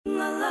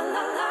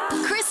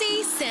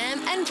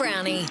and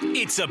Browny.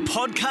 It's a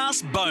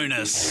podcast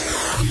bonus.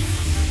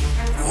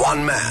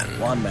 One man.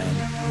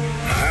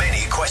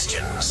 Many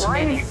questions. Why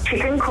is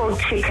chicken called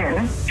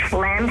chicken,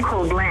 lamb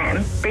called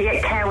lamb, but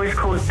yet cow is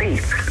called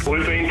beef?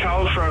 We've been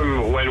told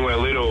from when we're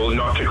little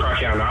not to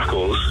crack our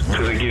knuckles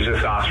because it gives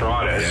us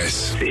arthritis.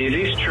 Yes. Is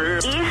this true?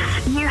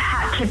 If you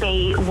had to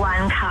be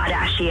one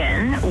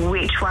Kardashian,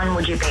 which one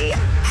would you be?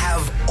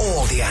 Have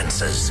all the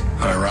answers.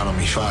 I run on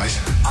my face.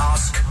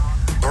 Ask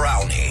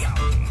Browny.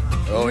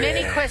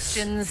 Many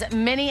questions,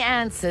 many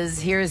answers.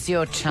 Here is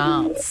your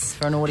chance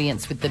for an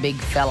audience with the big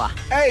fella.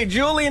 Hey,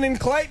 Julian and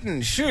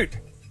Clayton, shoot.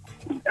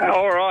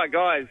 All right,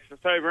 guys.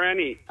 So,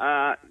 Browny,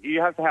 you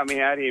have to help me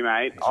out here,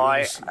 mate.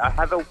 I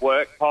have a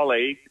work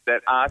colleague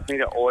that asked me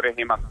to order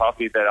him a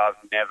coffee that I've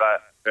never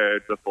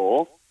heard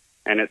before,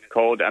 and it's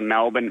called a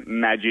Melbourne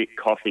Magic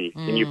Coffee.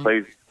 Can you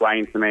please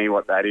explain to me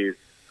what that is?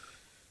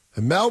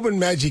 A Melbourne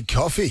Magic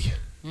Coffee?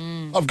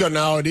 I've got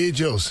no idea,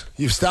 Jules.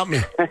 You've stumped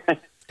me.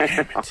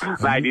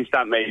 Mate, you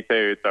stumped me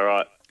too. It's all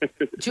right.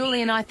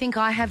 Julian, I think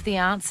I have the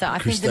answer. I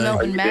think Christine. the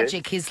Melbourne Oh, you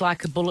Magic is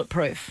like a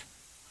bulletproof.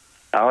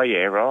 Oh,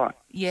 yeah, right.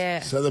 Yeah.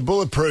 So the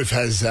Bulletproof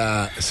has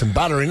some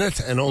butter in it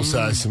and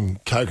also some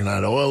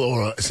coconut oil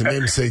or some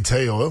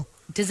MCT oil.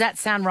 Does that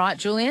sound right,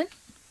 Julian?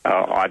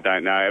 Oh, I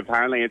don't know.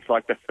 Apparently it's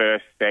like the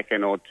first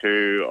second or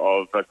two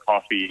of a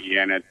coffee,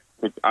 and it's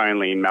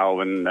only in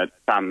Melbourne that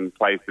some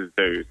places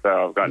do,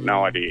 so I've got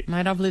no idea.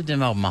 Mate, I've lived in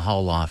Melbourne my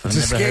whole life. I've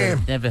It's a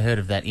scam. never heard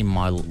of that in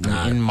my...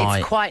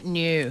 It's quite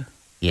new.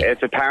 Yeah.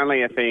 It's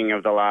apparently a thing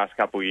of the last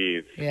couple of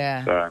years.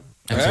 Yeah. So,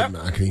 It's a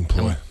marketing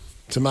ploy.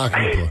 It's a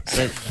marketing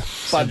ploy.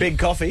 By Big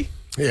Coffee.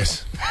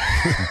 Yes.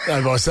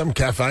 No, by some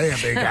cafe out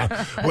there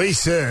going, we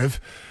serve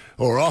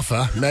or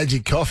offer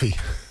magic coffee.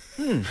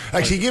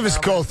 Actually, give us a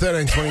call,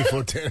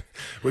 132410.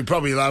 We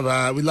probably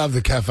love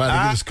the cafe. To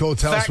give us a call.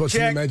 Tell us fact what's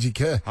in check. the magic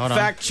care.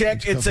 Fact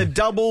check, it's a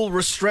double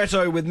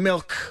ristretto with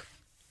milk.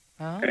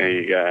 there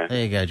you go.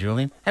 There you go,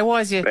 Julian. Hey,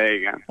 why There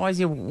you go. are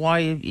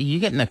you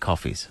getting the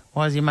coffees?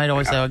 Why is your mate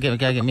always say, go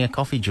get me a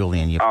coffee,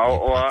 Julian?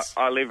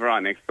 I live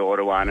right next door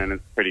to one, and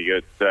it's pretty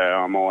good, so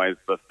I'm always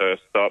the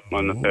first stop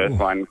and the first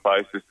one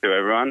closest to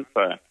everyone,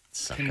 so...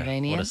 Sucker.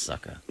 Convenient. What a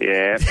sucker.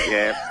 Yeah.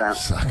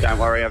 Don't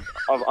worry.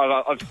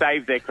 I've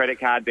saved their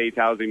credit card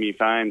details in my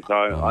phone, so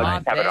I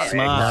just have it on there.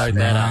 Smart. Load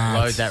that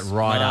up. Load that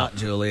right Smart, up.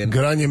 Julian.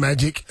 Good on you,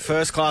 Magic.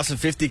 First class of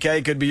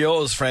 50K could be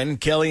yours,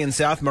 friend. Kelly in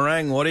South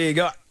Morang, what do you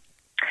got?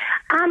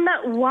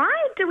 Why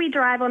do we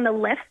drive on the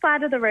left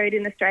side of the road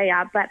in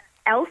Australia, but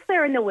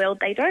elsewhere in the world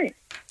they don't?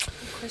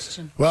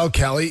 Question. Well,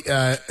 Kelly,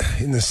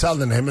 in the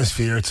southern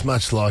hemisphere, it's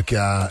much like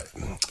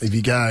if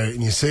you go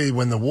and you see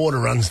when the water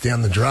runs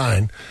down the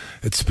drain,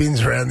 it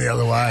spins around the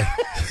other way.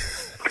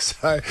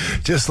 So,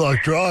 just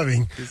like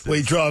driving,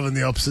 we drive on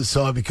the opposite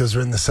side because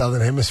we're in the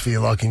southern hemisphere,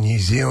 like in New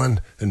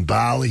Zealand and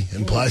Bali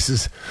and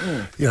places,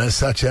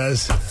 such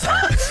as...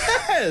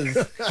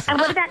 And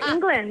what about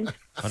England?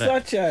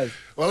 Such as?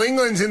 Well,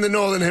 England's in the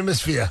northern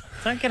hemisphere.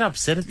 Don't get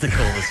upset at the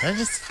callers. I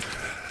just...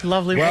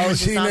 Lovely. Well, woman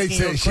she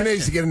just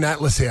needs to get an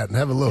atlas out and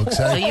have a look.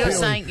 So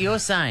you're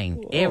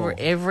saying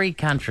every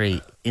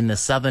country in the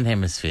southern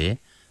hemisphere,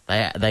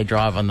 they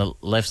drive on the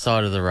left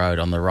side of the road,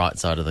 on the right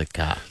side of the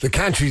car. The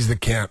countries that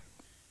count.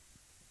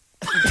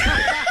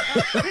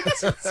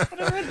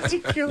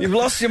 You've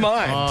lost your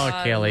mind.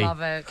 Oh, Kelly.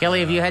 love it.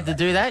 Kelly, have you had to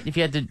do that? If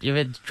you had to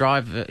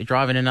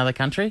drive in another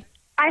country?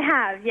 I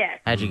have, yes.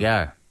 How'd you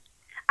go?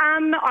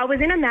 I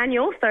was in a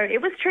manual, so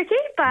it was tricky,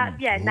 but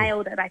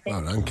nailed it, I think.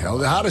 Well done, Cal.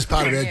 The hardest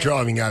part about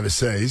driving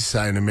overseas,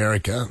 say in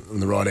America, on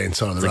the right-hand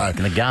side of the road.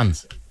 The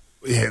guns.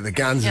 Yeah, the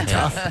guns are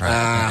tough.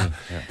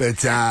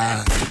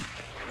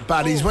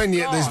 But is when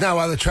there's no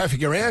other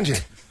traffic around you.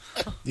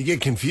 You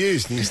get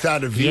confused and you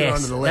start to veer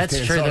onto the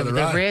left-hand side of the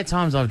road. The rare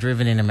times I've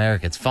driven in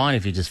America, it's fine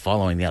if you're just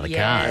following the other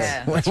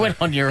cars. When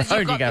on your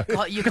own, you go,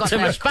 You've got too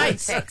that much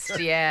space. context,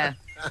 yeah.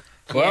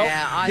 Well,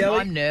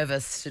 I'm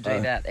nervous to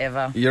do that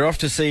ever. You're off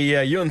to see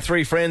you and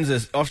three friends are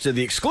off to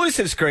the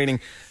exclusive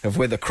screening of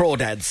Where the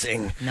Crawdads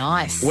Sing.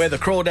 Nice. Where the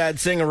Crawdads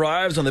Sing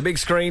arrives on the big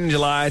screen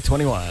July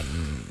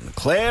 21.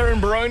 Claire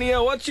and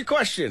Baronia, what's your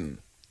question?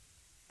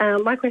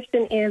 My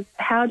question is,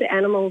 how do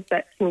animals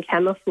that can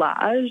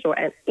camouflage, or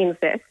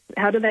insects,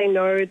 how do they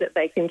know that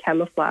they can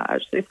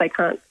camouflage if they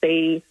can't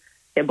see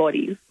their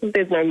bodies?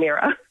 There's no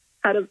mirror.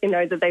 How do they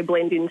know that they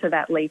blend into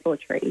that leaf or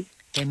tree?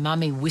 Their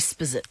mummy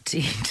whispers it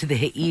into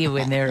their ear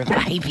when they're a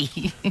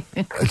baby.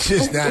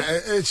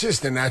 It's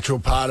just a natural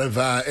part of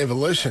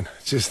evolution.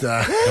 It's just...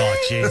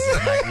 Oh,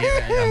 Jesus, mate.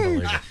 You're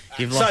unbelievable.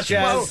 You've lost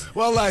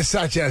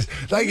Such as?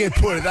 They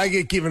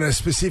get given a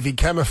specific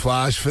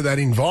camouflage for that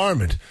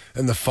environment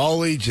and the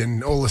foliage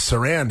and all the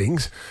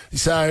surroundings.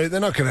 So they're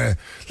not going to...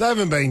 They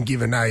haven't been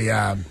given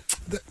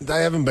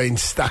they haven't been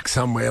stuck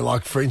somewhere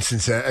like, for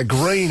instance, a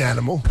green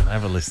animal.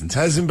 Have a listen to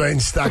hasn't been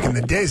stuck in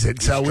the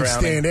desert, so it would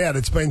stand out.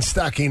 It's been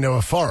stuck into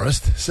a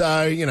forest,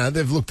 so,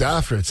 they've looked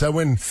after it. So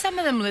when... Some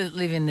of them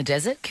live in the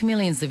desert.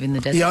 Chameleons live in the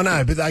desert. Yeah, I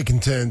know, but they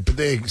can turn... But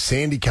they're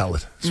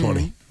sandy-coloured,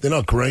 Swanee. They're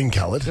not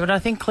green-coloured. But I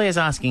think Claire's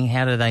asking,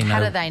 how do they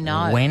know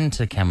know? when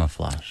to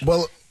camouflage?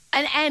 Well...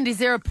 And is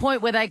there a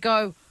point where they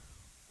go,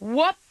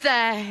 What the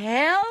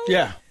hell?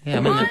 Yeah. Yeah,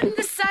 I mean, I'm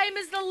the same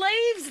as the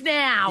leaves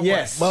now.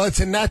 Yes. Well, it's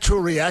a natural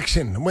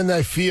reaction. When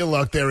they feel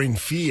like they're in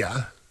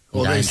fear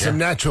or there's Danger. some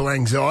natural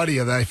anxiety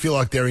or they feel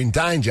like they're in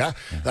danger,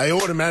 they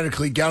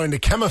automatically go into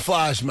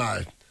camouflage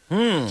mode.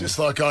 Just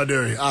like I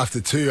do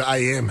after 2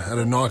 a.m. at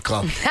a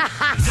nightclub. That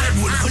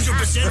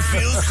 100%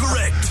 feels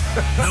correct.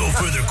 No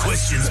further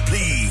questions,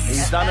 please.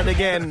 He's done it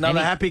again.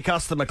 Another happy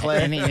customer,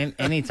 Claire.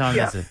 anytime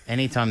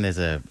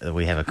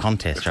we have a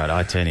contest, right?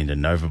 I turn into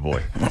Nova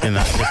Boy. And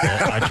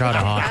I try to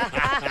hide.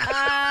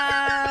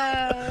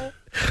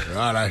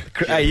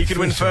 Righto. Hey, you could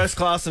win first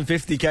class and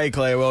 50K,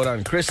 Claire. Well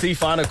done. Chrissy,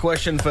 final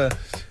question for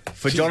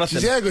Jonathan.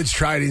 Geez, how good's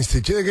Trade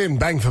Institute? They're getting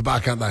bang for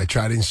buck, aren't they?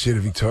 Trade Institute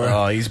of Victoria.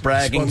 Oh, he's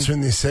bragging.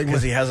 Sponsoring this segment.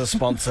 Because he has a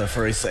sponsor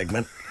for his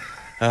segment.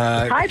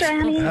 Hi,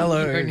 Brownie.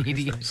 Hello. You're an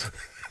idiot.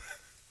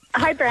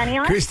 Hi, Brownie.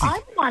 Christy.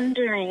 I'm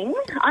wondering,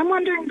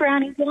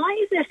 Brownie, why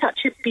is there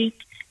such a big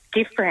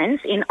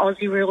difference in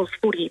Aussie rules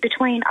footy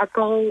between a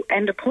goal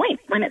and a point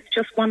when it's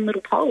just one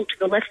little pole to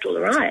the left or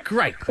the right?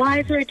 Great. Why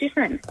is there a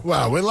difference?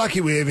 Well, we're lucky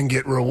we even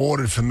get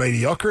rewarded for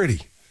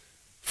mediocrity.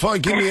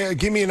 Fine,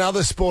 give me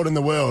another sport in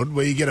the world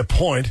where you get a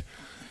point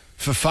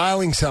for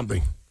failing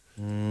something.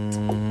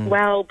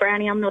 Well,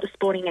 Brownie, I'm not a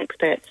sporting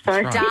expert,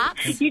 so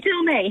Darts? you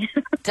tell me.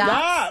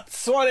 Darts,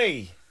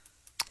 Swanee.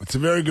 It's a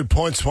very good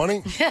point,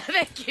 Swanee.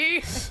 Thank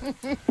you.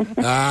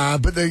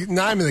 But the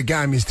name of the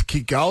game is to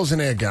kick goals in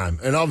our game.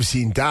 And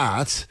obviously in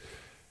darts,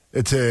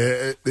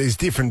 there's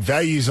different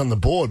values on the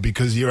board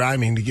because you're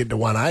aiming to get to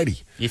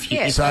 180.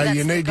 So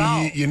you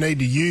need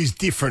to use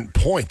different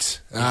points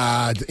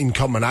in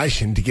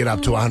combination to get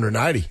up to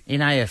 180.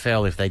 In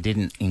AFL, if they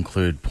didn't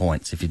include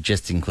points, if you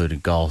just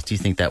included goals, do you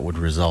think that would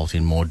result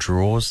in more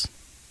draws?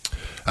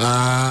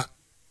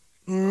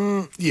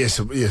 Yes,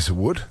 it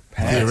would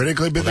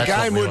theoretically, but the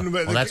game wouldn't.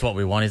 Well, that's what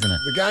we want, isn't it?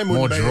 The game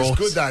wouldn't be as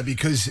good though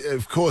because,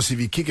 of course, if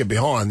you kick it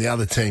behind, the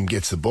other team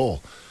gets the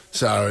ball,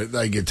 so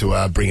they get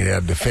to bring it out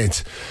of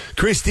defence.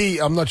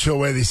 Christy, I'm not sure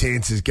where this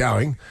answer's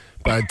going,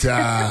 but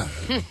I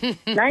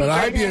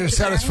hope you're a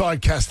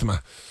satisfied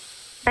customer.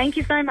 Thank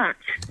you so much.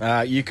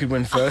 You could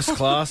win first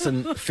class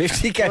and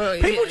 50K. Well,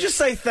 People just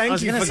say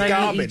thank you for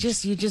garbage.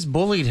 You just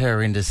bullied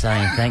her into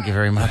saying thank you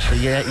very much. But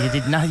you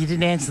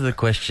didn't answer the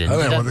question. I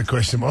don't know what the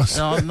question was.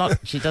 No, I'm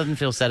not. She doesn't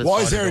feel satisfied.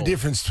 Why is there at a all.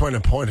 difference between a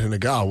point and a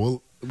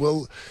goal?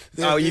 Well,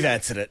 you've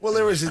answered it. Well,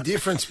 there is a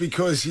difference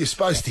because you're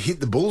supposed to hit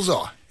the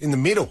bullseye in the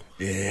middle.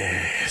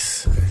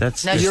 Yes.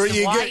 That's No,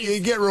 You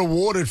get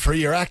rewarded for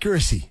your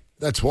accuracy.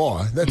 That's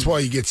why. That's why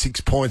you get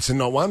 6 points and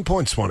not 1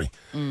 point, Swanee.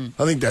 I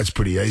think that's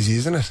pretty easy,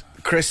 isn't it?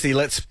 Christy,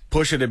 let's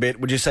push it a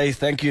bit. Would you say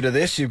thank you to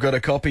this? You've got a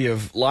copy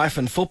of Life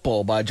and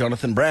Football by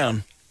Jonathan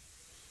Brown.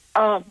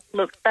 Oh,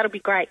 look, that'll be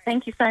great.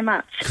 Thank you so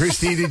much.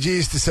 Christy, did you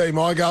used to see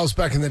my goals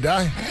back in the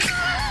day?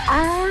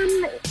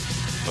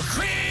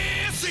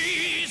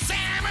 Chrissy,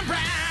 Sam and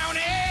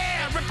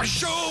Brownie, Ripper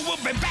Show will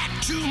be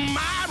back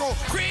tomorrow.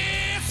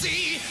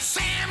 Chrissy,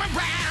 Sam and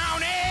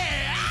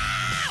Brownie,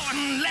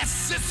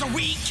 unless it's a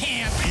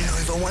weekend. In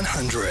over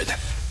 100.